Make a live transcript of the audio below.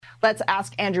Let's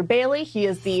ask Andrew Bailey. He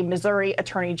is the Missouri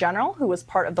Attorney General who was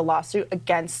part of the lawsuit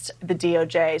against the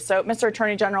DOJ. So, Mr.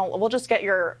 Attorney General, we'll just get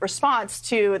your response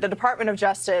to the Department of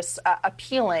Justice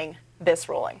appealing this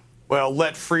ruling. Well,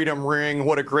 let freedom ring.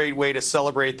 What a great way to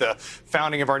celebrate the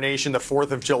founding of our nation, the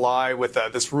 4th of July, with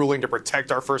this ruling to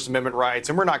protect our First Amendment rights.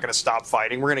 And we're not going to stop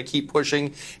fighting. We're going to keep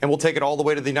pushing, and we'll take it all the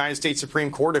way to the United States Supreme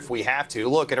Court if we have to.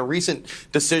 Look, in a recent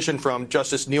decision from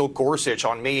Justice Neil Gorsuch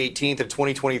on May 18th of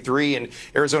 2023 in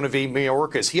Arizona v.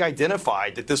 Mayorkas, he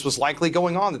identified that this was likely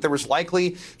going on, that there was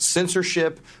likely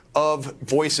censorship of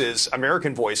voices,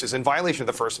 American voices, in violation of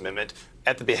the First Amendment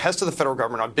at the behest of the federal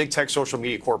government on big tech social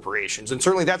media corporations. And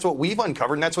certainly that's what we've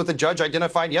uncovered, and that's what the judge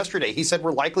identified yesterday. He said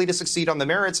we're likely to succeed on the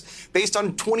merits based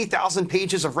on 20,000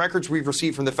 pages of records we've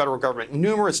received from the federal government,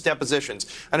 numerous depositions,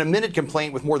 an amended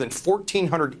complaint with more than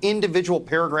 1,400 individual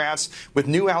paragraphs with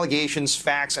new allegations,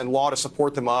 facts, and law to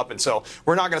support them up. And so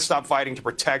we're not going to stop fighting to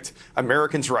protect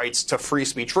Americans' rights to free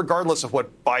speech, regardless of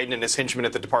what Biden and his henchmen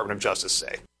at the Department of Justice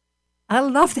say. I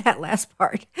love that last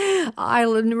part.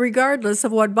 Regardless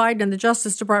of what Biden and the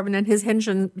Justice Department and his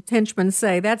henchmen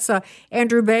say. That's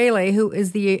Andrew Bailey, who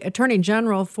is the Attorney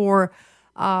General for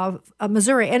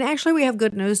Missouri. And actually, we have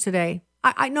good news today.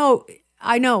 I know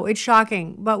it's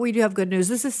shocking, but we do have good news.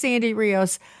 This is Sandy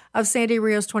Rios of Sandy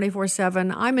Rios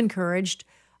 24/7. I'm encouraged.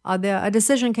 A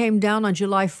decision came down on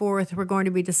July 4th. We're going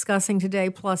to be discussing today,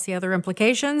 plus the other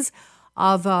implications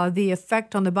of the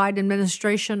effect on the Biden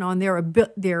administration on their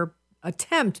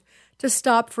attempt to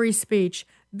stop free speech.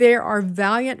 There are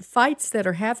valiant fights that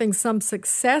are having some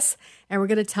success, and we're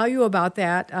going to tell you about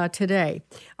that today.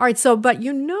 All right, but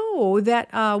you know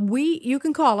that you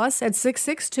can call us at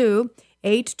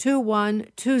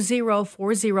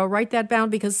 662-821-2040. Write that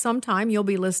down, because sometime you'll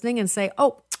be listening and say,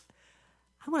 oh,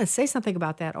 I want to say something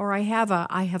about that, or I have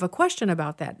a question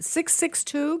about that.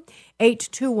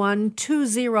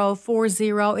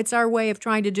 662-821-2040. It's our way of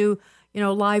trying to do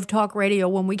live talk radio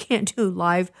when we can't do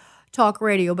live talk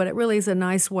radio, but it really is a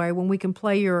nice way when we can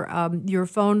play your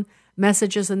phone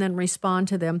messages and then respond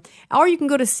to them. Or you can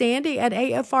go to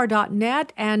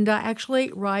sandy@afr.net and actually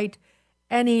write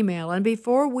an email. And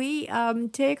before we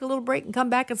take a little break and come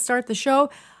back and start the show,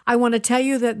 I want to tell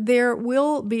you that there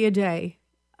will be a day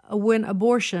when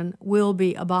abortion will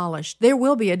be abolished. There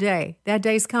will be a day. That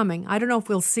day's coming. I don't know if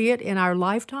we'll see it in our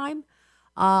lifetime.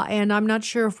 And I'm not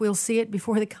sure if we'll see it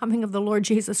before the coming of the Lord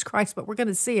Jesus Christ, but we're going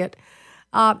to see it.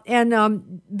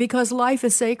 Because life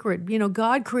is sacred.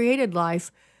 God created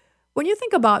life. When you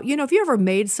think about, if you ever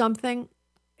made something,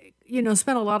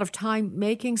 spent a lot of time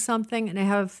making something and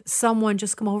have someone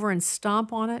just come over and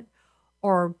stomp on it,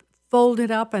 or fold it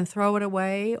up and throw it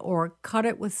away, or cut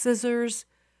it with scissors,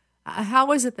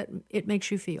 how is it that it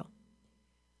makes you feel?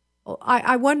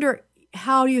 I wonder,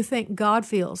 how do you think God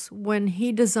feels when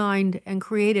he designed and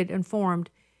created and formed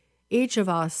each of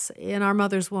us in our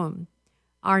mother's womb?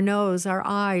 Our nose, our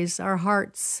eyes, our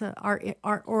hearts,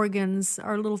 our organs,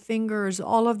 our little fingers,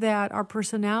 all of that, our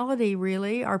personality,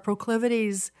 really, our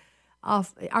proclivities,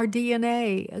 our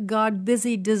DNA. God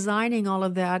busy designing all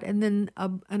of that, and then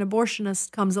an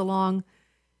abortionist comes along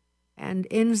and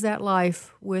ends that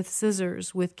life with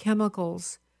scissors, with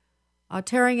chemicals,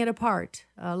 tearing it apart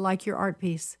like your art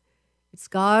piece. It's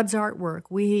God's artwork.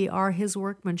 We are his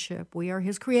workmanship. We are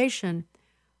his creation.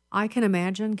 I can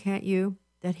imagine, can't you,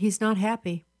 that he's not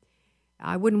happy.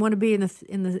 I wouldn't want to be in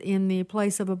the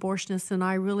place of abortionists, and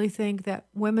I really think that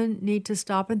women need to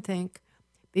stop and think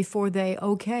before they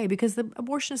because the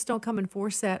abortionists don't come and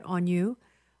force that on you.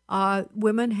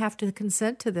 Women have to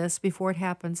consent to this before it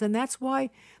happens, and that's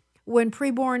why when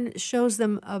preborn shows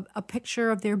them a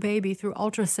picture of their baby through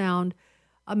ultrasound,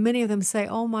 many of them say,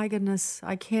 oh my goodness,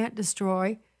 I can't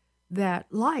destroy that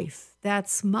life.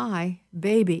 That's my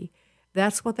baby.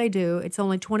 That's what they do. It's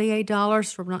only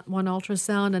 $28 for one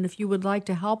ultrasound. And if you would like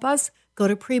to help us, go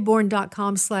to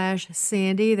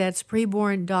preborn.com/Sandy. That's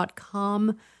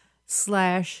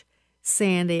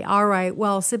preborn.com/Sandy. All right.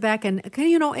 Well, sit back and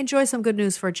enjoy some good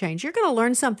news for a change. You're going to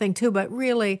learn something too, but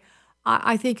really,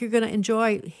 I think you're going to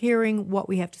enjoy hearing what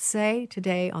we have to say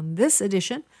today on this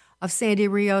edition of Sandy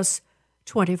Rios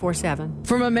 24/7.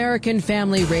 From American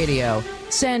Family Radio,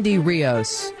 Sandy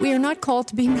Rios. We are not called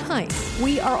to be nice.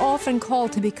 We are often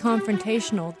called to be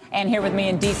confrontational. And here with me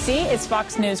in D.C. is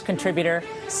Fox News contributor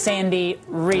Sandy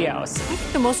Rios. I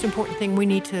think the most important thing we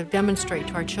need to demonstrate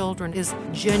to our children is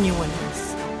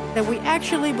genuineness. that we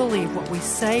actually believe what we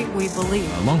say we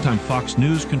believe. Longtime Fox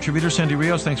News contributor Sandy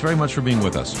Rios, thanks very much for being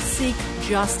with us. Seek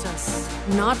justice.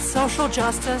 Not social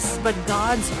justice, but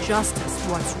God's justice.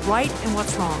 What's right and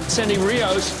what's wrong. Sandy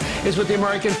Rios is with the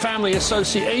American Family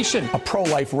Association, a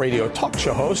pro-life radio talk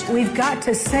show host. We've got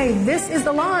to say this is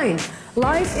the line.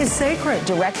 Life is sacred.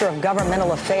 Director of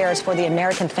Governmental Affairs for the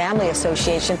American Family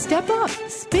Association. Step up.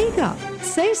 Speak up.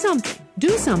 Say something. Do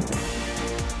something.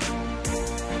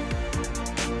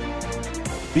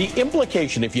 The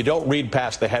implication, if you don't read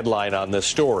past the headline on this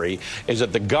story, is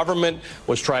that the government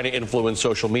was trying to influence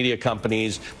social media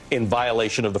companies in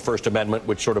violation of the First Amendment,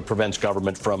 which sort of prevents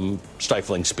government from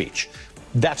stifling speech.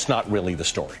 That's not really the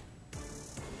story.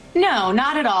 No,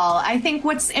 not at all. I think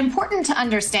what's important to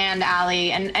understand,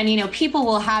 Ali, and people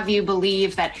will have you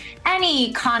believe that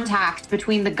any contact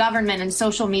between the government and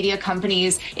social media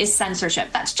companies is censorship.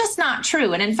 That's just not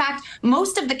true. And in fact,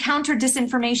 most of the counter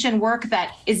disinformation work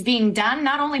that is being done,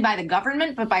 not only by the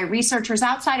government, but by researchers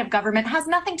outside of government, has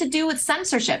nothing to do with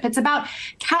censorship. It's about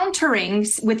countering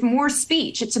with more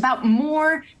speech. It's about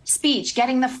more speech,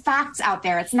 getting the facts out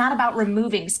there. It's not about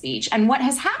removing speech. And what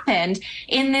has happened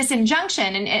in this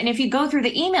injunction, and if you go through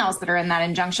the emails that are in that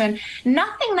injunction,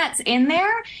 nothing that's in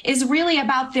there is really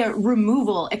about the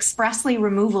expressly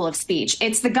removal of speech.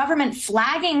 It's the government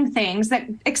flagging things that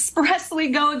expressly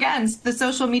go against the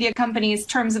social media companies'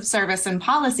 terms of service and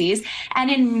policies. And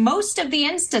in most of the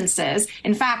instances,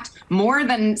 in fact, more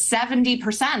than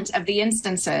 70% of the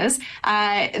instances,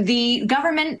 the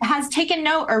government has taken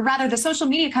no, or rather the social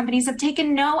media companies have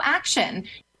taken no action.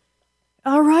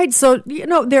 All right. So,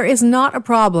 there is not a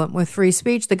problem with free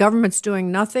speech. The government's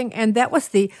doing nothing. And that was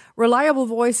the reliable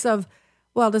voice of,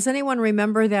 well, does anyone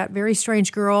remember that very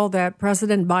strange girl that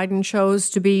President Biden chose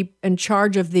to be in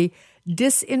charge of the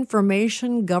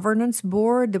Disinformation Governance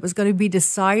Board that was going to be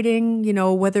deciding,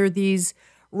 whether these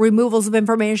removals of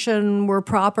information were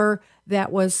proper?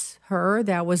 That was her.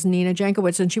 That was Nina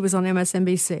Jankowicz, and she was on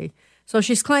MSNBC. So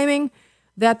she's claiming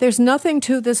that there's nothing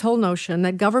to this whole notion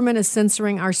that government is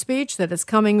censoring our speech, that it's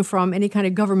coming from any kind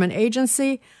of government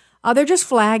agency. They're just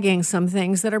flagging some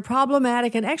things that are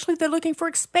problematic, and actually they're looking for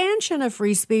expansion of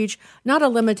free speech, not a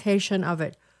limitation of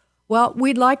it. Well,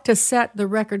 we'd like to set the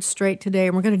record straight today,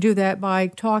 and we're going to do that by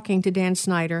talking to Dan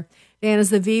Schneider. Dan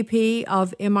is the VP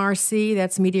of MRC,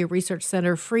 that's Media Research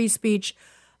Center, Free Speech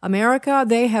America.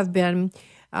 They have been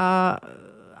for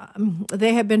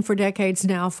decades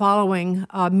now following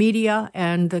media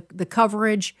and the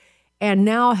coverage, and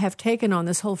now have taken on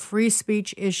this whole free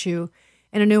speech issue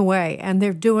in a new way. And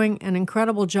they're doing an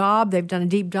incredible job. They've done a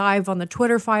deep dive on the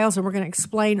Twitter files, and we're going to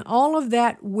explain all of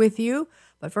that with you.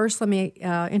 But first, let me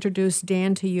introduce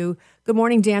Dan to you. Good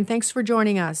morning, Dan. Thanks for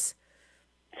joining us.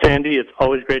 Sandy, it's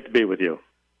always great to be with you.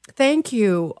 Thank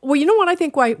you. Well, you know what I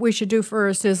think we should do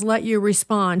first is let you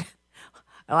respond.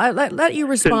 Let you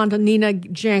respond to Nina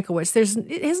Jankowicz.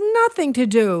 It has nothing to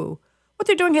do. What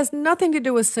they're doing has nothing to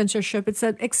do with censorship. It's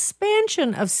an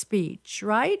expansion of speech,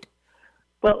 right?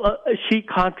 Well, she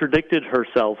contradicted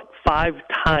herself 5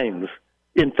 times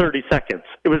in 30 seconds.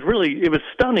 It was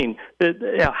stunning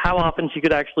that, how often she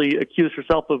could actually accuse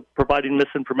herself of providing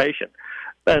misinformation.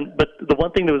 But the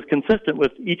one thing that was consistent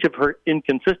with each of her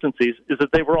inconsistencies is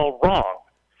that they were all wrong.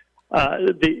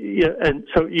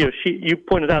 You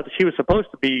pointed out that she was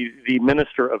supposed to be the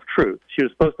minister of truth. She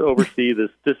was supposed to oversee this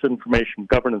Disinformation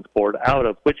Governance Board out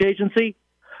of which agency?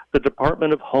 The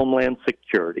Department of Homeland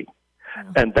Security.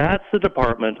 And that's the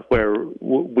department where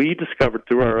we discovered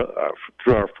through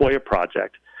our FOIA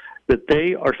project that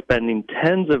they are spending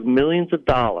tens of millions of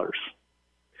dollars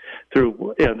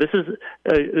through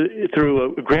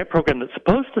through a grant program that's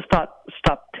supposed to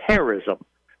stop terrorism,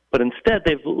 but instead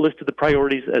they've listed the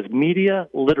priorities as media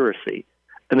literacy,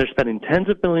 and they're spending tens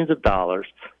of millions of dollars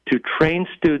to train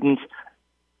students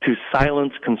to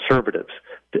silence conservatives,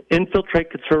 to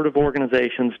infiltrate conservative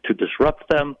organizations, to disrupt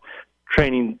them,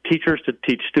 training teachers to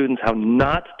teach students how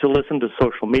not to listen to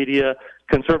social media,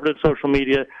 conservative social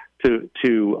media,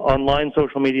 to online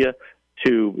social media,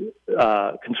 to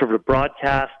conservative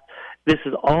broadcast. This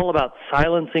is all about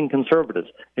silencing conservatives,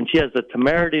 and she has the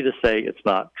temerity to say it's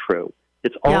not true.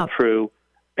 It's all true,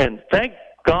 and thank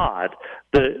God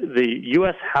the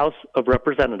U.S. House of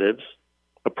Representatives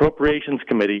Appropriations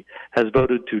Committee has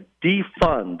voted to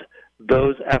defund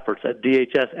those efforts at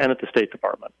DHS and at the State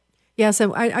Department. Yes,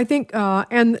 I think,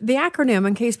 and the acronym,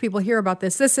 in case people hear about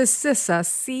this is CISA,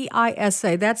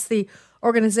 C-I-S-A. That's the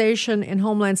Organization in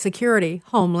Homeland Security.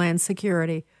 Homeland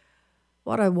Security.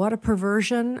 What a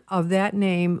perversion of that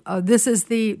name. This is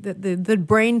the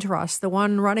brain trust, the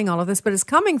one running all of this, but it's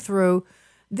coming through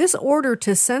this order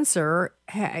to censor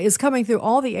is coming through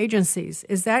all the agencies.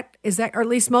 Is that, or at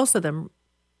least most of them?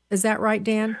 Is that right,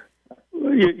 Dan?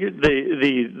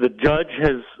 The judge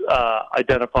has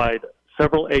identified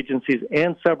several agencies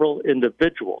and several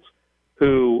individuals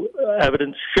who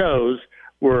evidence shows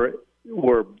were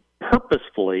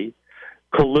purposefully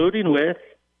colluding with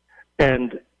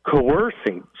and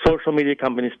coercing social media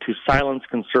companies to silence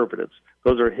conservatives.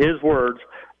 Those are his words,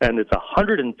 and it's a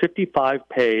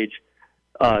 155-page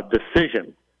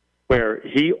decision where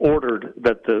he ordered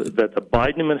that the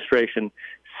Biden administration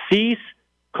cease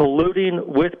colluding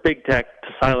with big tech to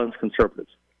silence conservatives.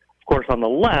 Of course, on the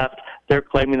left, they're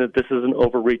claiming that this is an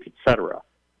overreach, et cetera.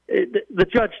 The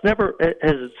judge never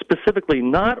has specifically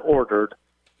not ordered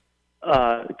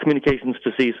communications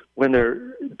to cease when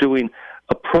they're doing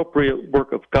appropriate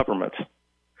work of government.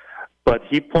 But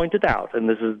he pointed out, and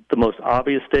this is the most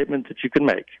obvious statement that you can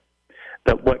make,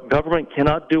 that what government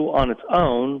cannot do on its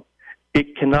own,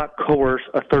 it cannot coerce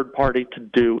a third party to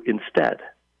do instead.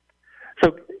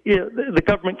 So the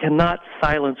government cannot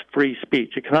silence free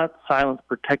speech. It cannot silence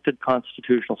protected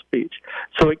constitutional speech.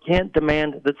 So it can't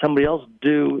demand that somebody else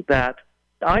do that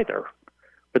either.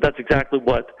 But that's exactly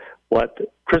what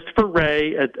Christopher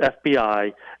Wray at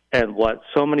FBI and what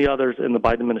so many others in the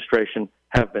Biden administration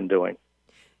have been doing.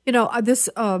 You know, this.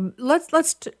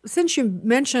 Let's since you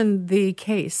mentioned the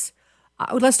case,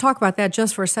 let's talk about that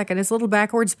just for a second. It's a little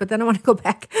backwards, but then I want to go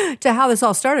back to how this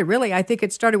all started. Really, I think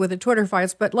it started with the Twitter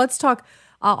files. But let's talk.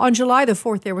 On July the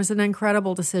 4th, there was an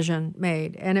incredible decision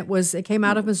made, and it came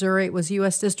out of Missouri. It was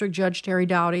U.S. District Judge Terry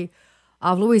Doughty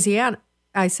of Louisiana.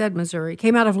 I said Missouri. It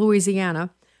came out of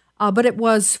Louisiana, but it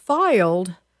was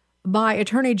filed by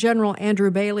Attorney General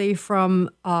Andrew Bailey from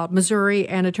Missouri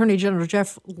and Attorney General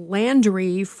Jeff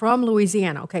Landry from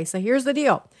Louisiana. Okay, so here's the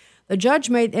deal. The judge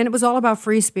made, and it was all about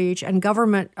free speech and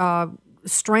government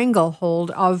stranglehold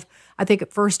of, I think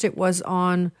at first it was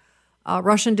on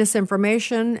Russian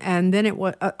disinformation, and then it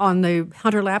was on the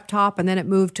Hunter laptop, and then it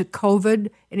moved to COVID,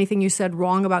 anything you said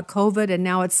wrong about COVID, and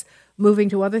now it's moving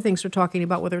to other things we're talking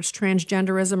about, whether it's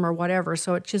transgenderism or whatever.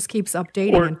 So it just keeps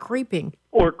updating and creeping.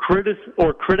 Or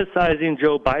criticizing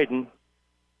Joe Biden.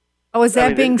 Oh, is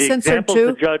that being censored too? The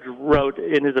examples the judge wrote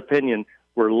in his opinion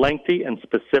were lengthy and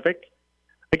specific.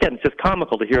 Again, it's just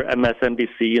comical to hear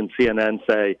MSNBC and CNN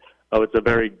say, oh, it's a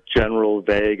very general,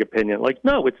 vague opinion. Like,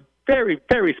 no, it's very,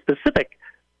 very specific.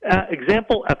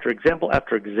 Example after example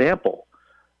after example.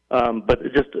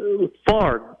 But just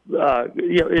far,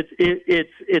 it's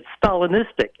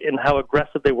Stalinistic in how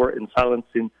aggressive they were in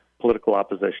silencing political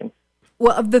opposition.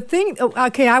 Well, the thing,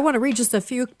 okay, I want to read just a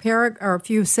few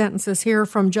sentences here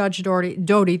from Judge Doughty,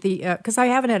 because I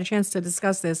haven't had a chance to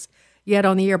discuss this yet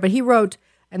on the air, but he wrote,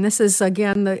 and this is,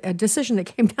 again, a decision that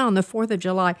came down the 4th of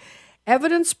July,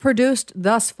 evidence produced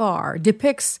thus far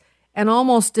depicts an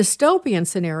almost dystopian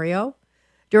scenario.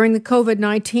 During the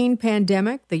COVID-19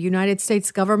 pandemic, the United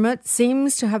States government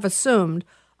seems to have assumed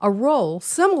a role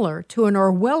similar to an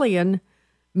Orwellian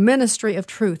Ministry of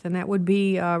Truth, and that would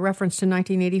be reference to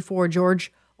 1984,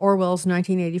 George Orwell's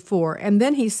 1984. And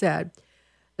then he said,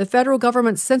 the federal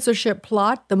government's censorship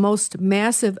plot, the most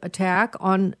massive attack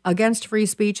against free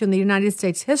speech in the United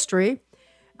States history.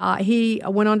 He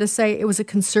went on to say it was a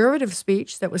conservative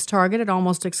speech that was targeted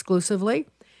almost exclusively.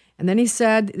 And then he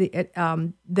said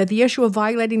that the issue of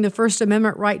violating the First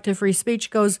Amendment right to free speech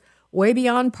goes way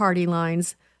beyond party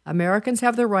lines. Americans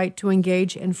have the right to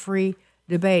engage in free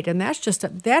debate. And that's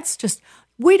just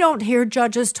we don't hear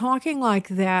judges talking like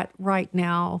that right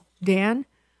now, Dan.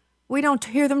 We don't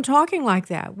hear them talking like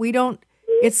that. We don't,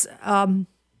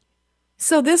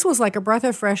 so this was like a breath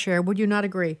of fresh air. Would you not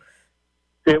agree?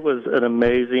 It was an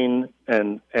amazing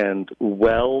and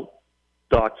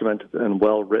well-documented and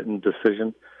well-written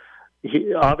decision.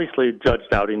 Obviously, Judge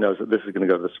Doughty knows that this is going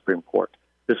to go to the Supreme Court.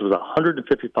 This was a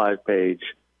 155-page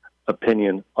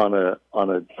opinion on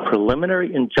a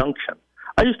preliminary injunction.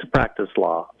 I used to practice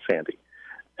law, Sandy,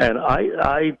 and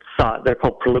I thought they're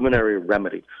called preliminary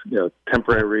remedies,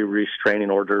 temporary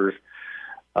restraining orders,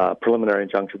 preliminary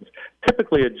injunctions.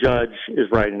 Typically, a judge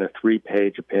is writing a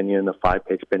 3-page opinion, a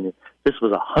 5-page opinion. This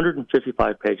was a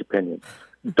 155-page opinion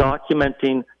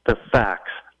documenting the facts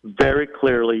very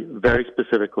clearly, very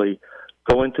specifically,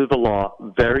 going through the law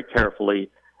very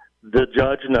carefully. The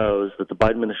judge knows that the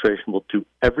Biden administration will do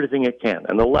everything it can,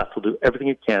 and the left will do everything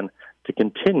it can to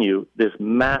continue this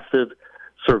massive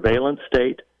surveillance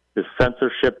state, this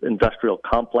censorship industrial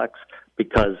complex,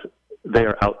 because they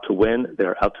are out to win,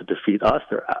 they're out to defeat us,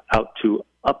 they're out to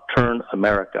upturn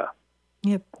America.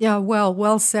 Yep. Yeah,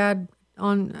 well said.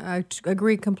 I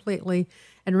agree completely.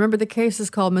 And remember, the case is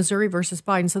called Missouri versus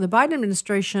Biden. So the Biden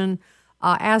administration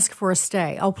ask for a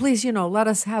stay. Oh, please, let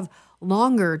us have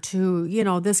longer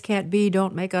to, this can't be,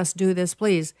 don't make us do this,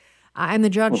 please. And the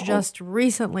judge just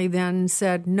recently then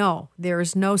said, no, there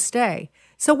is no stay.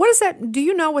 So what does that, do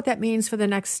you know what that means for the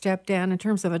next step, Dan, in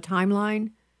terms of a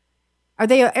timeline? Are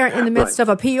they in the midst of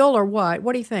appeal or what?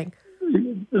 What do you think?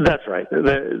 That's right.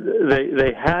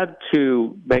 They had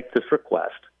to make this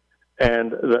request,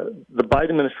 and the Biden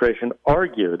administration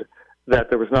argued that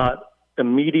there was not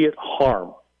immediate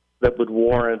harm that would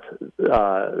warrant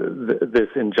this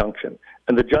injunction.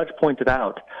 And the judge pointed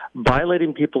out,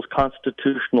 violating people's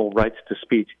constitutional rights to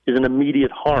speech is an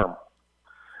immediate harm.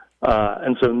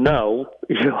 And so, no,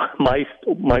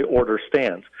 my order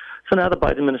stands. So now the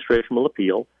Biden administration will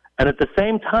appeal, and at the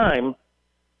same time,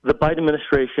 the Biden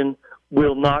administration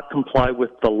will not comply with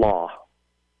the law.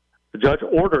 The judge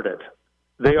ordered it.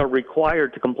 They are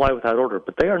required to comply with that order,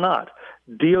 but they are not.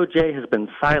 DOJ has been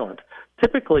silent.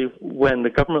 Typically, when the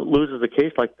government loses a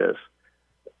case like this,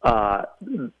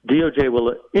 DOJ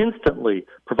will instantly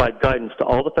provide guidance to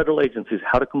all the federal agencies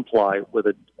how to comply with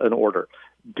an order.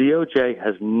 DOJ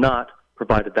has not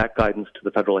provided that guidance to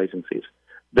the federal agencies.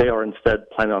 They are instead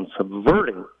planning on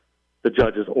subverting the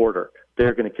judge's order.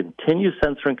 They're going to continue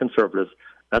censoring conservatives.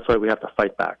 That's why we have to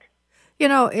fight back.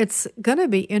 It's going to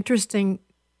be interesting,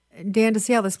 Dan, to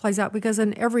see how this plays out, because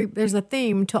there's a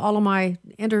theme to all of my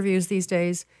interviews these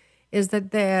days, is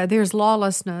that there's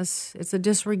lawlessness. It's a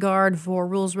disregard for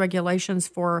rules, regulations,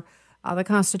 for the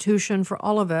Constitution, for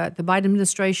all of it. The Biden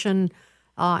administration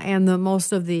and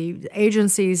most of the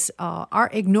agencies are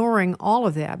ignoring all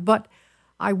of that. But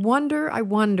I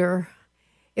wonder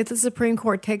if the Supreme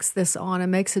Court takes this on and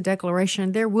makes a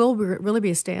declaration, there will really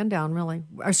be a stand down, really,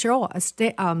 a showdown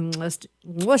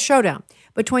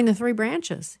between the three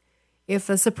branches. If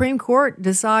the Supreme Court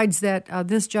decides that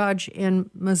this judge in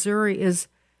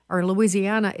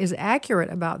Louisiana is accurate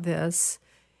about this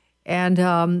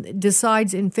and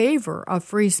decides in favor of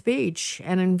free speech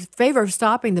and in favor of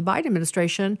stopping the Biden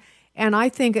administration, and I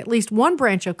think at least one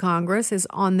branch of Congress is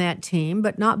on that team,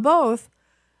 but not both,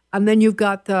 and then you've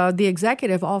got the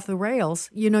executive off the rails,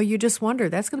 you just wonder.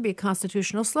 That's going to be a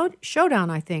constitutional showdown,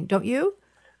 I think, don't you?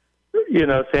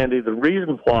 Sandy, the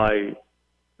reason why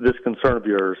this concern of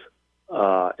yours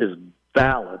is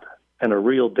valid and a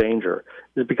real danger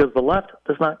is because the left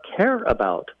does not care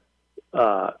about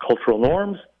cultural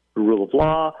norms, the rule of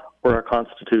law, or our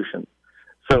Constitution.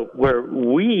 So where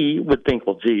we would think,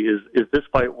 well, gee, is this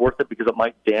fight worth it because it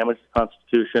might damage the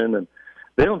Constitution? And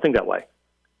they don't think that way.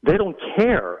 They don't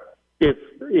care if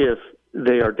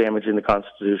they are damaging the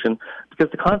Constitution,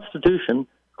 because the Constitution,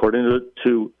 according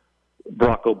to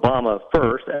Barack Obama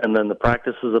first and then the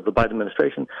practices of the Biden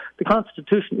administration, the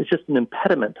Constitution is just an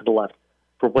impediment to the left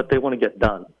for what they want to get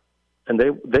done. And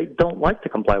they don't like to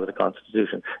comply with the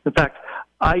Constitution. In fact,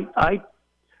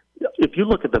 if you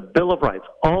look at the Bill of Rights,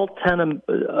 all 10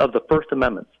 of the First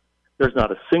Amendments, there's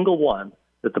not a single one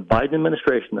that the Biden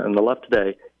administration and the left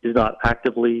today is not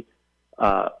actively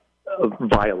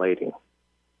violating,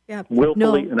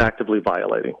 willfully and actively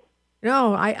violating.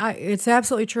 No, it's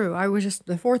absolutely true.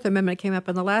 The Fourth Amendment came up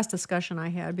in the last discussion I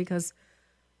had because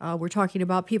we're talking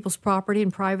about people's property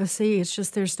and privacy. It's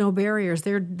just there's no barriers.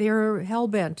 They're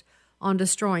hell-bent on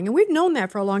destroying. And we've known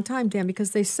that for a long time, Dan,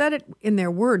 because they said it in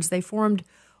their words. They formed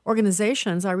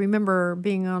organizations. I remember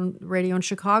being on radio in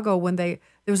Chicago when there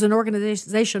was an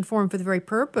organization formed for the very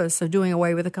purpose of doing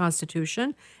away with the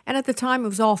Constitution. And at the time, it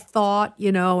was all thought,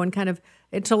 and kind of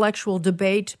intellectual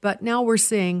debate. But now we're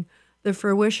seeing the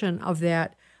fruition of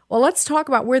that. Well, let's talk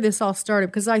about where this all started,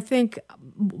 because I think,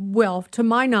 to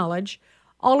my knowledge,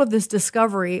 all of this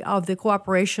discovery of the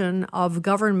cooperation of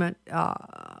government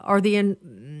or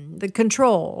the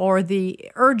control or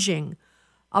the urging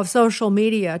of social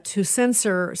media to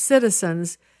censor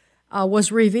citizens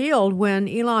was revealed when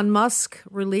Elon Musk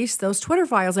released those Twitter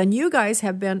files. And you guys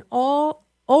have been all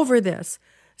over this.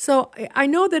 So I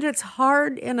know that it's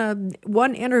hard in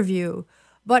one interview,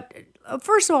 but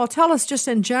first of all, tell us just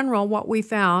in general what we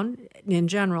found,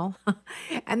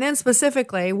 and then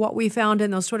specifically what we found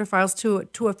in those Twitter files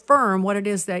to affirm what it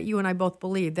is that you and I both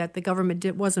believe, that the government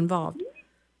was involved.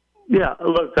 Yeah,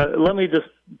 look, let me just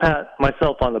pat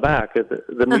myself on the back at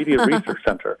the Media Research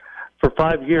Center. For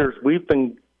 5 years, we've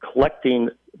been collecting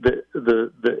the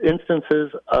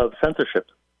instances of censorship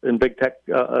in big tech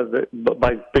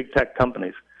by big tech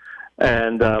companies.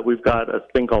 And we've got a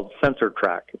thing called Censor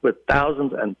Track with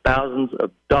thousands and thousands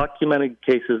of documented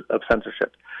cases of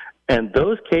censorship. And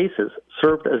those cases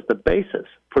served as the basis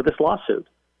for this lawsuit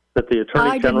that the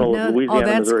Attorney General of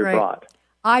Louisiana, Missouri brought.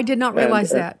 I did not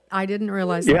realize that. I didn't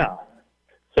realize that. Yeah.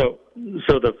 So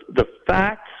the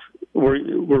facts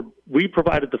we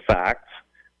provided the facts,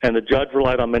 and the judge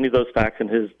relied on many of those facts in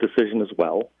his decision as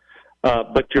well.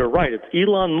 But you're right. It's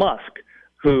Elon Musk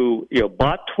who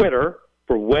bought Twitter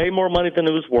for way more money than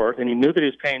it was worth, and he knew that he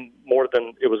was paying more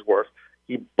than it was worth.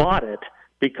 He bought it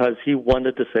because he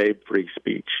wanted to save free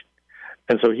speech.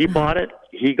 And so he bought it.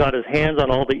 He got his hands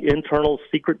on all the internal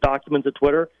secret documents at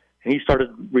Twitter, and he started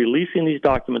releasing these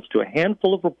documents to a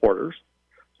handful of reporters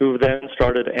who then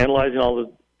started analyzing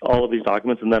all of these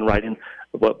documents and then writing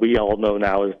what we all know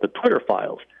now as the Twitter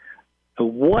files.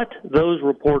 What those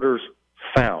reporters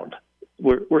found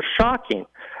were shocking.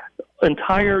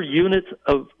 Entire units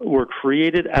were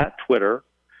created at Twitter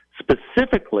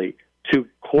specifically to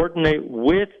coordinate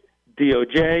with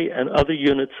DOJ and other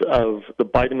units of the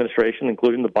Biden administration,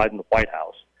 including the Biden White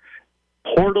House.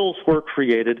 Portals were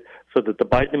created so that the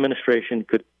Biden administration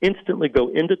could instantly go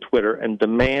into Twitter and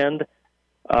demand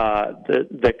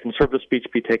that conservative speech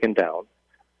be taken down.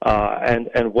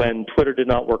 And when Twitter did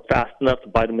not work fast enough, the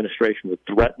Biden administration would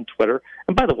threaten Twitter.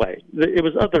 And by the way, it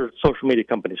was other social media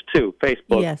companies too.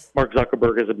 Facebook, yes. Mark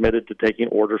Zuckerberg has admitted to taking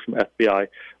orders from FBI,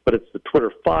 but it's the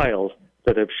Twitter files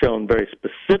that have shown very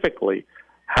specifically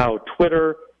how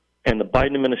Twitter and the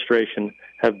Biden administration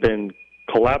have been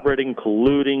collaborating,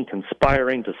 colluding,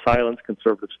 conspiring to silence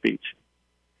conservative speech.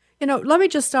 Let me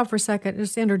just stop for a second and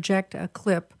just interject a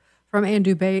clip from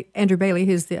Andrew Bailey,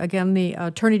 who's the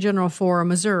Attorney General for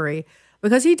Missouri,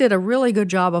 because he did a really good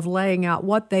job of laying out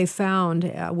what they found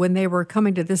when they were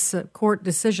coming to this court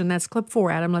decision. That's clip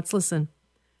 4, Adam. Let's listen.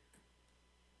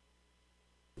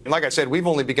 And like I said, we've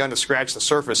only begun to scratch the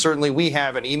surface. Certainly, we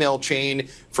have an email chain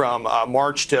from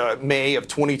March to May of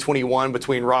 2021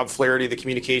 between Rob Flaherty, the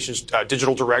communications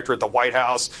digital director at the White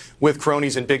House, with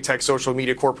cronies and big tech social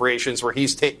media corporations, where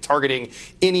he's targeting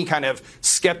any kind of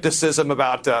skepticism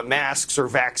about masks or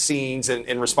vaccines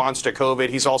in response to COVID.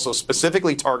 He's also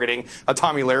specifically targeting a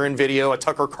Tomi Lahren video, a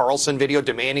Tucker Carlson video,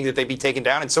 demanding that they be taken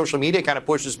down. And social media kind of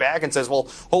pushes back and says, well,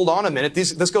 hold on a minute.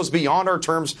 This goes beyond our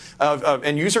terms of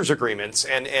end users agreements.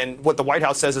 And what the White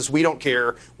House says is we don't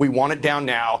care. We want it down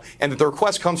now. And that the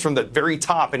request comes from the very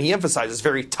top. And he emphasizes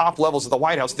very top levels of the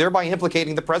White House, thereby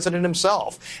implicating the president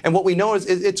himself. And what we know is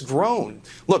it's grown.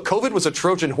 Look, COVID was a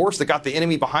Trojan horse that got the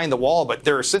enemy behind the wall, but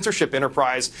their censorship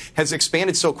enterprise has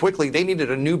expanded so quickly, they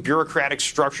needed a new bureaucratic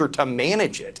structure to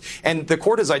manage it. And the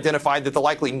court has identified that the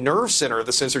likely nerve center of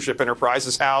the censorship enterprise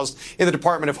is housed in the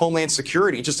Department of Homeland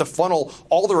Security, just to funnel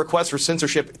all the requests for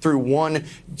censorship through one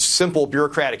simple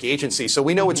bureaucratic agency. So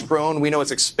we know it's grown. We know it's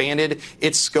expanded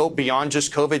its scope beyond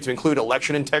just COVID to include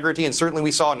election integrity. And certainly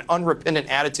we saw an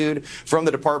unrepentant attitude from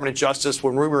the Department of Justice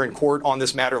when we were in court on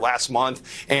this matter last month.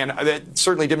 And that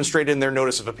certainly demonstrated in their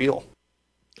notice of appeal.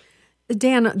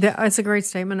 Dan, that's a great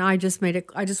statement. I just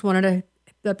wanted to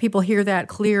let people hear that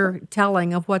clear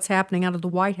telling of what's happening out of the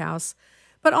White House.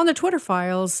 But on the Twitter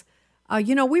files,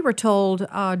 we were told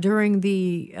during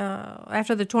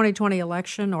after the 2020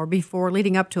 election or before,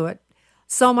 leading up to it,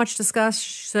 so much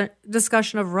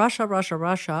discussion of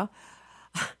Russia,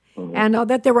 and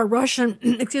that there were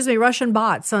Russian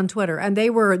bots on Twitter, and they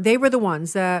were the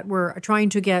ones that were trying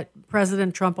to get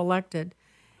President Trump elected.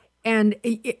 And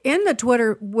in the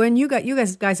Twitter, when you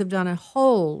guys have done a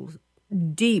whole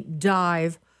deep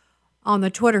dive on the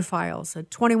Twitter files, a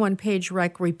 21-page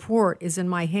report is in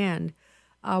my hand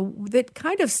that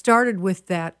kind of started with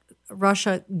that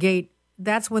Russia gate.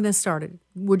 That's when this started.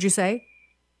 Would you say?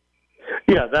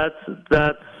 Yeah, that's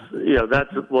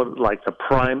what, like, the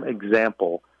prime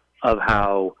example of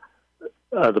how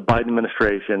the Biden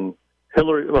administration,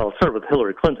 it started with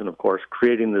Hillary Clinton, of course,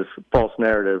 creating this false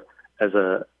narrative as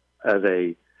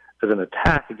an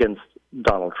attack against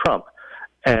Donald Trump.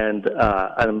 And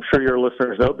I'm sure your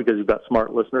listeners know, because you've got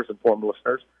smart listeners, informed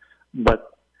listeners,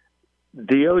 but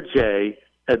DOJ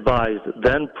advised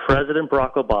then President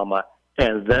Barack Obama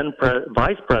and then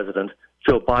Vice President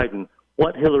Joe Biden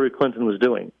what Hillary Clinton was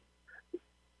doing.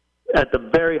 At the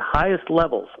very highest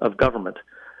levels of government,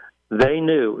 they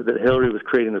knew that Hillary was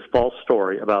creating this false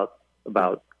story about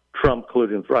Trump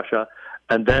colluding with Russia,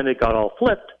 and then it got all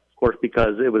flipped, of course,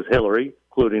 because it was Hillary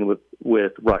colluding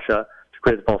with Russia to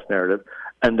create the false narrative,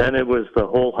 and then it was the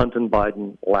whole Hunter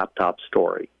Biden laptop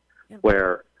story,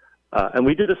 where, and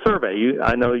we did a survey,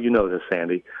 I know you know this,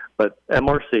 Sandy, but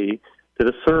MRC did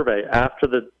a survey after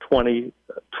the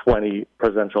 2020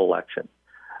 presidential election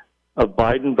of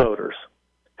Biden voters.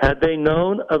 Had they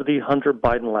known of the Hunter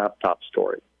Biden laptop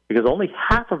story, because only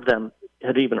half of them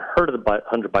had even heard of the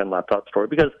Hunter Biden laptop story,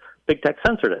 because big tech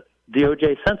censored it,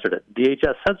 DOJ censored it,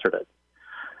 DHS censored it.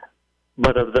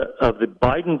 But of the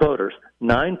Biden voters,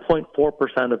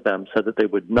 9.4% of them said that they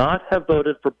would not have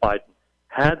voted for Biden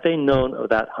had they known of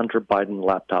that Hunter Biden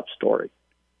laptop story.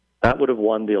 that would have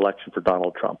won the election for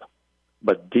Donald Trump.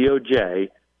 But DOJ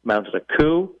mounted a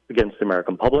coup against the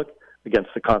American public, against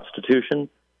the Constitution,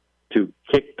 to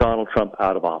kick Donald Trump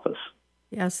out of office.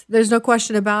 Yes, there's no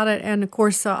question about it. And, of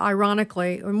course,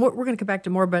 ironically, and we're going to come back to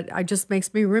more, but it just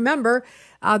makes me remember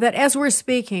that as we're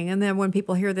speaking, and then when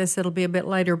people hear this, it'll be a bit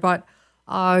later, but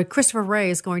Christopher Wray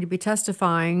is going to be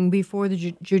testifying before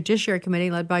the Judiciary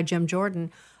Committee led by Jim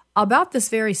Jordan about this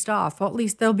very stuff. Well, at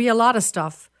least there'll be a lot of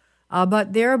stuff,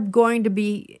 but they're going to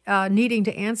be needing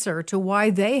to answer to why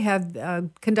they have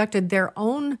conducted their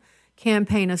own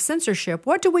campaign of censorship.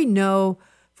 What do we know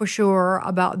for sure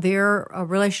about their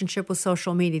relationship with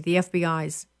social media, the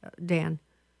FBI's, Dan?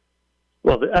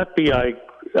 Well, the FBI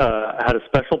had a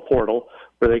special portal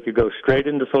where they could go straight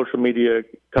into social media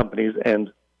companies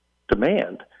and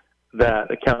demand that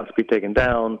accounts be taken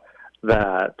down,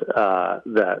 that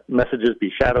messages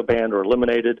be shadow banned or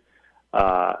eliminated.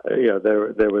 There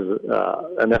was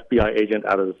an FBI agent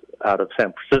out of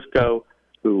San Francisco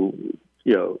who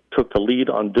took the lead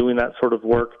on doing that sort of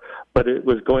work, but it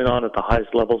was going on at the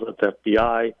highest levels at the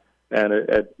FBI and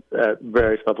at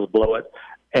various levels below it,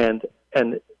 and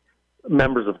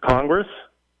members of Congress,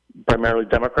 primarily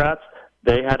Democrats,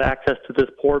 they had access to this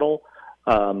portal.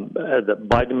 The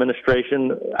Biden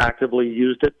administration actively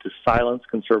used it to silence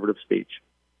conservative speech.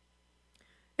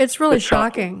 It's really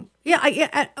shocking.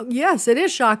 Yes, it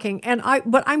is shocking.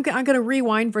 But I'm going to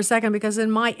rewind for a second because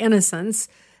in my innocence,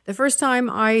 the first time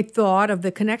I thought of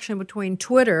the connection between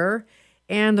Twitter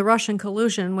and the Russian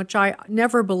collusion, which I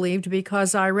never believed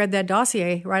because I read that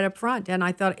dossier right up front and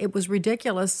I thought it was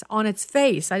ridiculous on its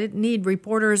face. I didn't need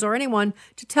reporters or anyone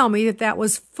to tell me that that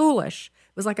was foolish.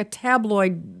 It was like a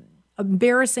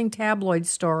embarrassing tabloid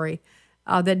story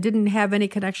that didn't have any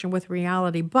connection with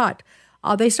reality. But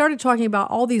they started talking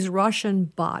about all these Russian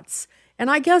bots. And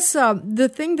I guess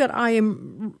the thing that I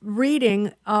am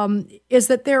reading is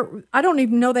that I don't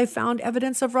even know they found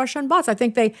evidence of Russian bots. I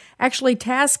think they actually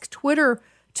tasked Twitter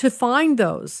to find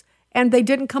those, and they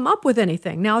didn't come up with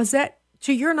anything. Now, is that,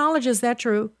 to your knowledge, is that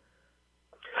true?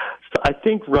 So I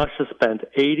think Russia spent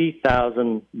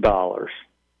 $80,000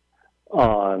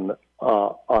 on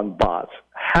bots.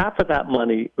 Half of that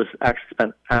money was actually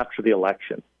spent after the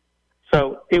election.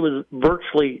 So it was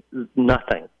virtually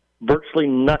nothing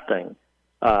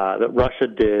that Russia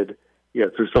did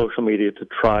through social media to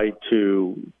try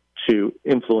to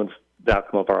influence the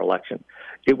outcome of our election.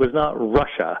 It was not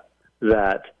Russia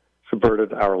that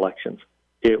subverted our elections.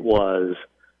 It was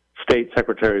state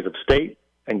secretaries of state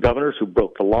and governors who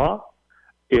broke the law.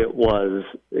 It was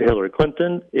Hillary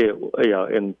Clinton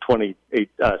in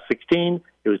 2016.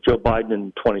 It was Joe Biden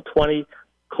in 2020,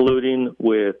 colluding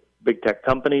with big tech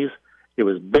companies. It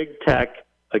was big tech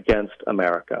against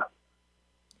America.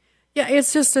 Yeah,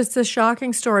 it's a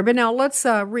shocking story. But now let's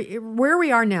where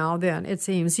we are now. Then it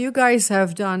seems you guys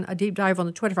have done a deep dive on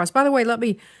the Twitter files. By the way, let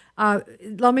me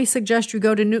suggest you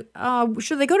go to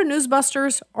should they go to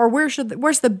Newsbusters or where's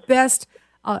the best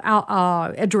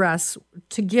address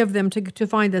to give them to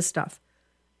find this stuff?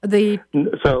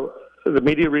 So the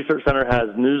Media Research Center has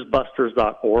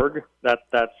newsbusters.org.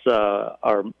 That's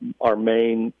our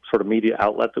main sort of media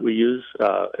outlet that we use.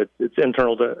 It's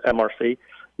internal to MRC.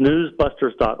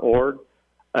 Newsbusters.org,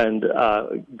 and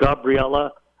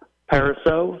Gabriella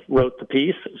Pariseau wrote the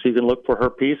piece, so you can look for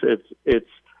her piece. It's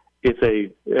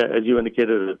a, as you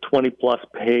indicated, a 20-plus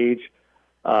page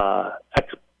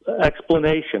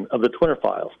explanation of the Twitter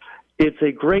files. It's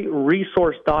a great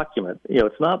resource document.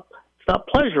 It's not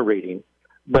pleasure reading,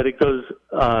 but it goes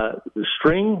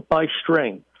string by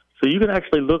string, so you can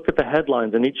actually look at the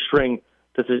headlines in each string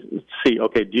to see.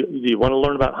 Okay, do you want to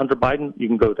learn about Hunter Biden? You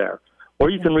can go there. Or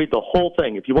you can read the whole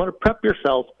thing. If you want to prep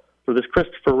yourself for this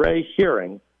Christopher Wray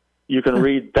hearing, you can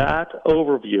read that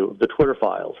overview of the Twitter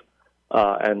files.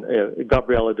 And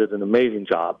Gabriella did an amazing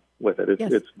job with it.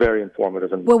 It's very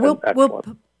informative and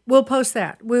excellent. We'll post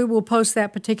that. We will post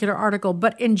that particular article.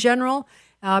 But in general,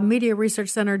 Media Research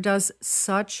Center does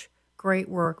such great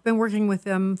work. Been working with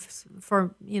them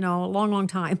for a long, long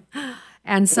time.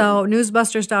 And so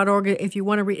newsbusters.org, if you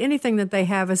want to read anything that they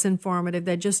have is informative,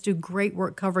 they just do great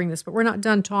work covering this. But we're not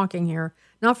done talking here,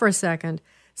 not for a second.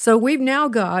 So we've now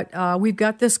got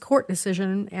this court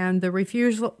decision and the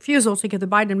refusal to give the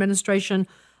Biden administration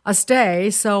a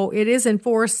stay. So it is in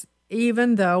force,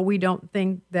 even though we don't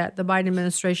think that the Biden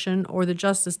administration or the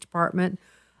Justice Department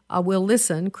will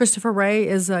listen. Christopher Wray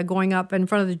is going up in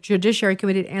front of the Judiciary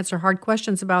Committee to answer hard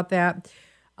questions about that.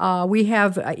 We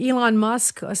have Elon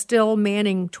Musk still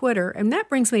manning Twitter, and that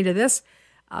brings me to this.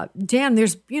 Dan,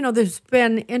 there's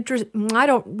been interest. I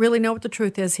don't really know what the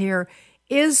truth is here.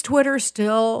 Is Twitter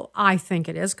still? I think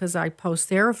it is because I post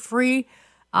there, a free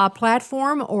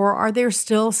platform, or are there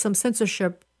still some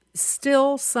censorship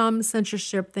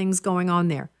things going on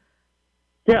there?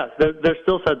 Yeah, there's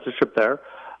still censorship there.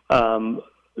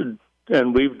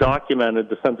 And we've documented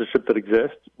the censorship that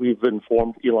exists. We've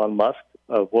informed Elon Musk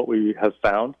of what we have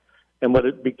found. And what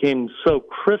it became so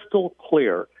crystal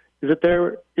clear is that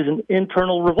there is an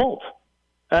internal revolt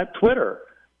at Twitter.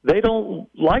 They don't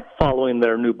like following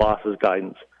their new boss's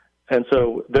guidance. And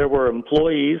so there were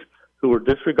employees who were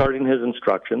disregarding his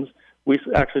instructions. We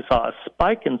actually saw a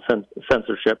spike in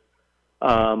censorship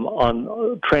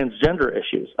on transgender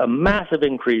issues, a massive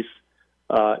increase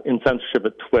in censorship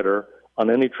at Twitter on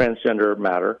any transgender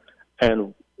matter.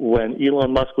 And when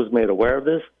Elon Musk was made aware of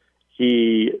this,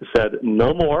 he said,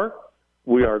 no more.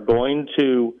 We are going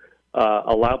to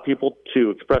allow people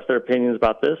to express their opinions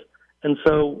about this. And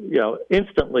so,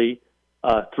 instantly,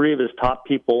 3 of his top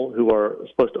people who are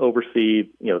supposed to oversee,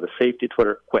 the safety of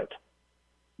Twitter quit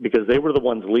because they were the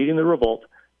ones leading the revolt,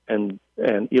 and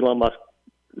Elon Musk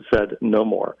said no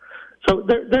more. So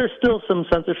there's still some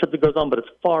censorship that goes on, but it's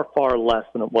far, far less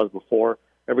than it was before.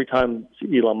 Every time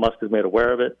Elon Musk is made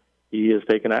aware of it, he has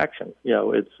taken action. We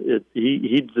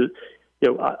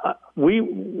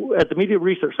at the Media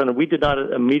Research Center, we did not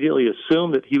immediately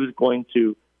assume that he was going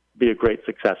to be a great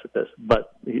success at this,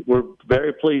 but we're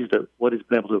very pleased at what he's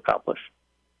been able to accomplish.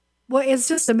 Well, it's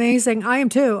just amazing. I am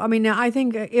too. I mean, I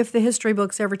think if the history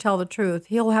books ever tell the truth,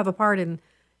 he'll have a part in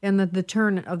the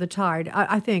turn of the tide.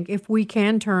 I think if we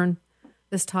can turn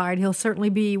this tide, he'll certainly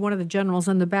be one of the generals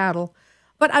in the battle.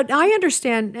 But I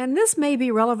understand, and this may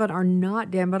be relevant or not,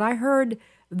 Dan, but I heard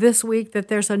this week that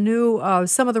there's a new,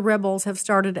 some of the rebels have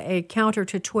started a counter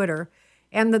to Twitter.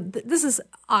 And this is,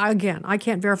 again, I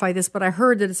can't verify this, but I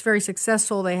heard that it's very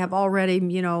successful. They have already,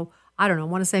 I don't know, I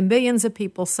want to say millions of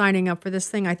people signing up for this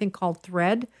thing, I think called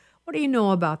Thread. What do you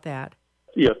know about that?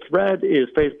 Yeah, Thread is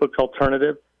Facebook's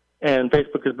alternative, and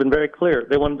Facebook has been very clear.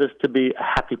 They want this to be a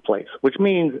happy place, which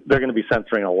means they're going to be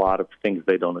censoring a lot of things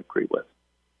they don't agree with.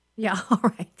 Yeah, all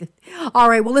right. All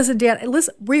right, well, listen, Dan,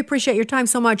 we appreciate your time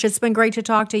so much. It's been great to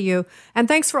talk to you. And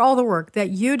thanks for all the work that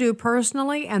you do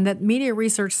personally and that Media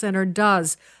Research Center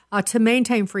does to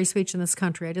maintain free speech in this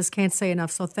country. I just can't say enough,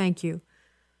 so thank you.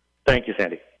 Thank you,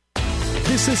 Sandy.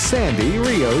 This is Sandy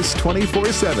Rios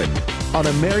 24/7 on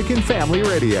American Family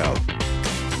Radio.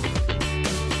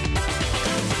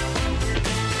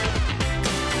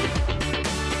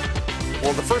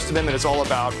 Well, the First Amendment is all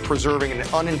about preserving an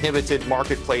uninhibited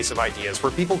marketplace of ideas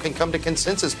where people can come to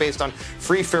consensus based on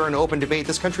free, fair, and open debate.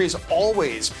 This country has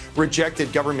always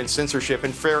rejected government censorship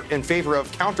in favor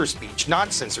of counter speech,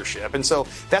 not censorship. And so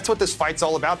that's what this fight's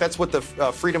all about. That's what the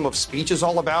freedom of speech is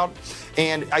all about.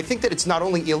 And I think that it's not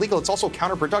only illegal, it's also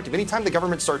counterproductive. Anytime the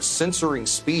government starts censoring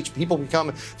speech, people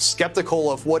become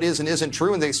skeptical of what is and isn't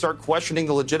true, and they start questioning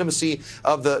the legitimacy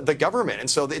of the government. And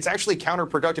so it's actually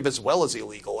counterproductive as well as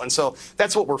illegal. And so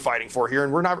that's what we're fighting for here,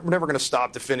 and we're never going to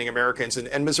stop defending Americans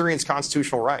and Missourians'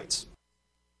 constitutional rights.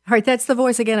 All right, that's the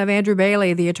voice again of Andrew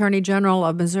Bailey, the Attorney General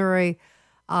of Missouri.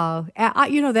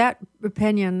 That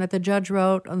opinion that the judge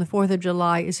wrote on the 4th of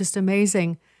July is just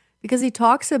amazing because he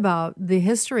talks about the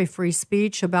history of free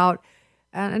speech,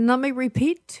 and let me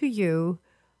repeat to you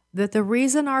that the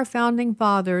reason our founding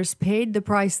fathers paid the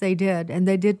price they did, and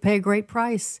they did pay a great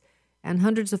price, and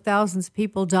hundreds of thousands of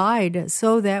people died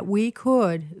so that we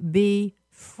could be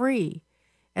free.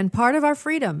 And part of our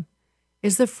freedom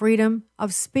is the freedom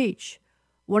of speech.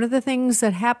 One of the things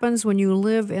that happens when you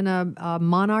live in a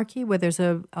monarchy where there's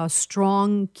a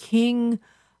strong king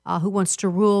who wants to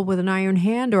rule with an iron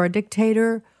hand, or a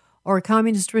dictator or a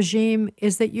communist regime,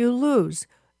 is that you lose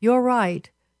your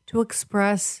right to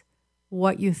express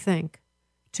what you think,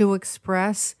 to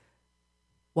express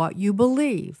what you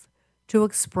believe, to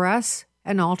express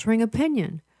an altering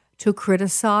opinion, to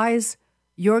criticize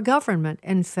your government.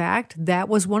 In fact, that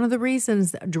was one of the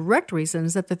reasons, direct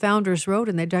reasons, that the founders wrote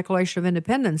in their Declaration of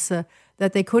Independence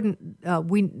that they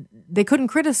couldn't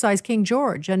criticize King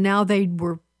George, and now they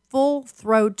were full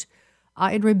throat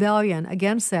in rebellion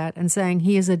against that and saying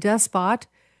he is a despot.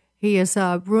 He is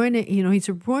ruining. He's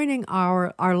ruining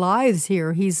our lives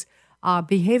here. He's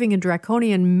behaving in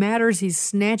draconian matters. He's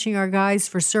snatching our guys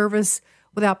for service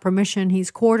without permission.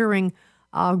 He's quartering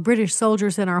British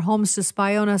soldiers in our homes to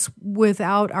spy on us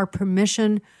without our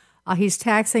permission. He's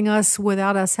taxing us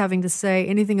without us having to say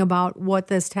anything about what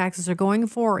those taxes are going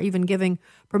for, or even giving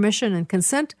permission and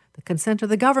consent, the consent of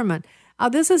the government.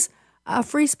 This is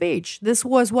free speech. This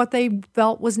was what they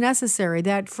felt was necessary,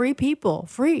 that free people,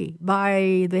 free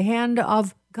by the hand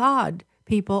of God,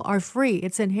 people are free.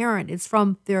 It's inherent. It's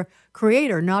from their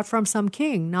creator, not from some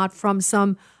king, not from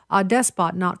some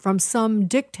despot, not from some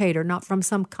dictator, not from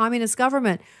some communist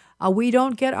government. We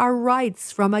don't get our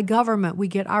rights from a government. We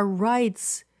get our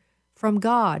rights from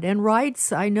God. And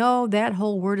rights, I know that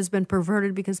whole word has been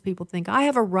perverted because people think, I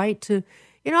have a right to,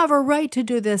 I have a right to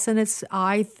do this. And it's,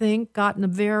 I think, gotten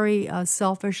very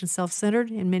selfish and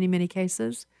self-centered in many, many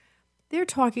cases. They're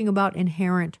talking about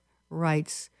inherent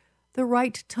rights. The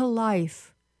right to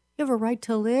life. You have a right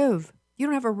to live. You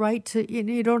don't have a right to,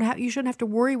 you shouldn't have to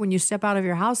worry when you step out of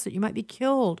your house that you might be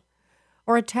killed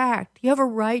or attacked. You have a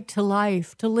right to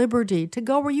life, to liberty, to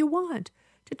go where you want,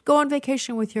 to go on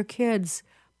vacation with your kids,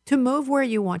 to move where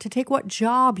you want, to take what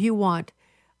job you want,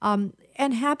 and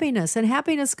happiness. And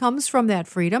happiness comes from that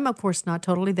freedom. Of course, not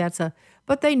totally.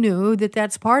 But they knew that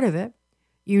that's part of it.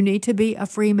 You need to be a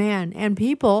free man. And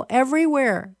people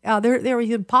everywhere, there were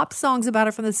even pop songs about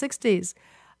it from the 60s,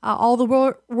 all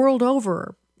the world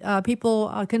over.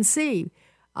 People can see.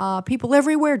 People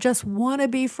everywhere just want to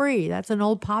be free. That's an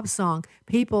old pop song.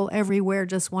 People everywhere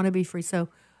just want to be free. So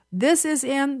this is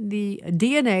in the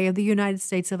DNA of the United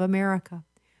States of America.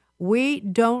 We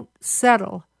don't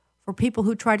settle for people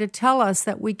who try to tell us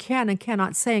that we can and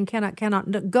cannot say and cannot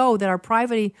go, that our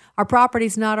property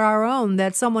is not our own,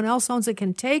 that someone else owns it,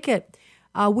 can take it.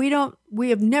 We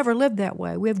have never lived that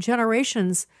way. We have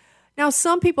generations. Now,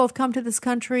 some people have come to this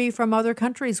country from other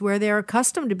countries where they're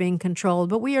accustomed to being controlled,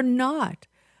 but we are not.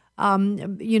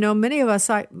 Many of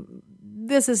us, I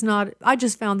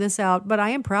just found this out, but I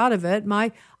am proud of it.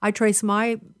 I trace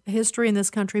my history in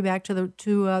this country back to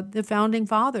the founding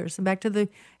fathers and back to the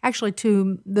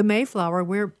Mayflower,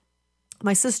 where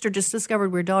my sister just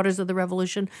discovered we're daughters of the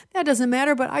Revolution. That doesn't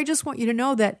matter, but I just want you to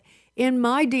know that in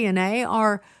my DNA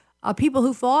are people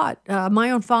who fought. My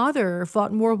own father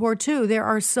fought in World War II. There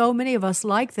are so many of us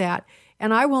like that,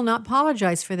 and I will not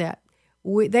apologize for that.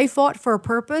 They fought for a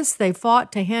purpose. They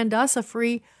fought to hand us a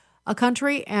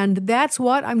country, and that's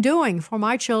what I'm doing for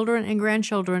my children and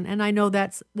grandchildren, and I know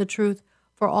that's the truth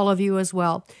for all of you as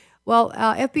well. Well,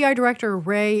 FBI Director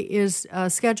Wray is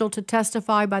scheduled to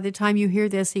testify. By the time you hear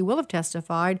this, he will have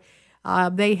testified.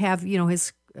 They have,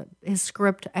 his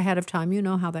script ahead of time. You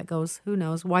know how that goes. Who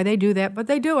knows why they do that, but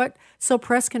they do it so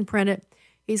press can print it.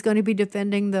 He's going to be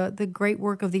defending the great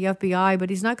work of the FBI,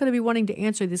 but he's not going to be wanting to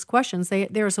answer these questions.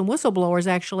 There are some whistleblowers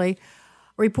actually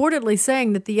reportedly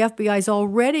saying that the FBI is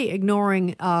already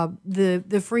ignoring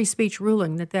the free speech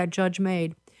ruling that judge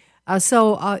made.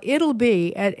 So it'll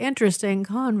be an interesting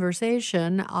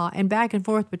conversation and back and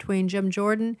forth between Jim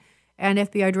Jordan and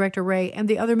FBI Director Wray and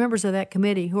the other members of that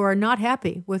committee who are not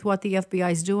happy with what the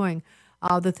FBI is doing.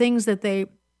 The things that the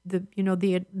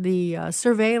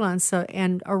surveillance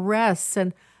and arrests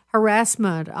and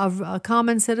harassment of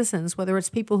common citizens, whether it's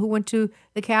people who went to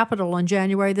the Capitol on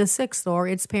January the 6th, or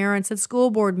it's parents at school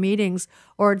board meetings,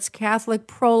 or it's Catholic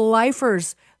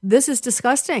pro-lifers. This is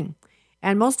disgusting.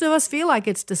 And most of us feel like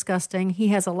it's disgusting. He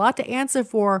has a lot to answer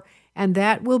for, and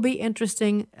that will be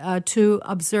interesting to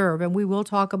observe, and we will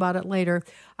talk about it later.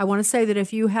 I want to say that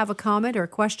if you have a comment or a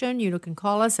question, you can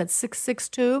call us at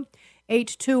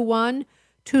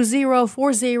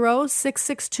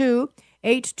 662-821-2040,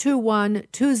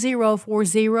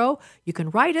 662-821-2040. You can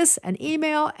write us an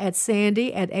email at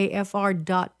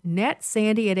sandy@afr.net,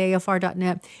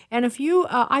 sandy@afr.net. And if you,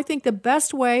 I think the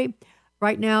best way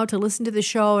right now to listen to the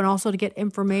show and also to get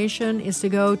information is to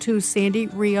go to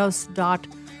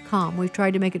sandyrios.com. We've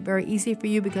tried to make it very easy for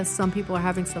you because some people are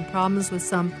having some problems with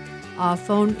some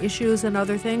phone issues and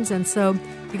other things. And so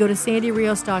if you go to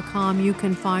sandyrios.com, you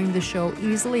can find the show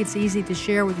easily. It's easy to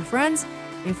share with your friends.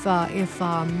 If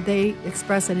they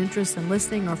express an interest in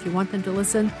listening, or if you want them to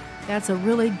listen, that's a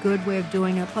really good way of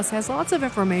doing it. Plus, it has lots of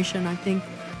information I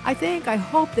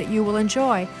hope that you will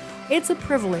enjoy. It's a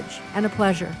privilege and a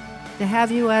pleasure to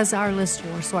have you as our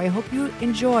listener. So I hope you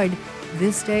enjoyed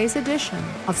this day's edition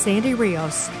of Sandy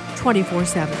Rios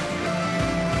 24/7.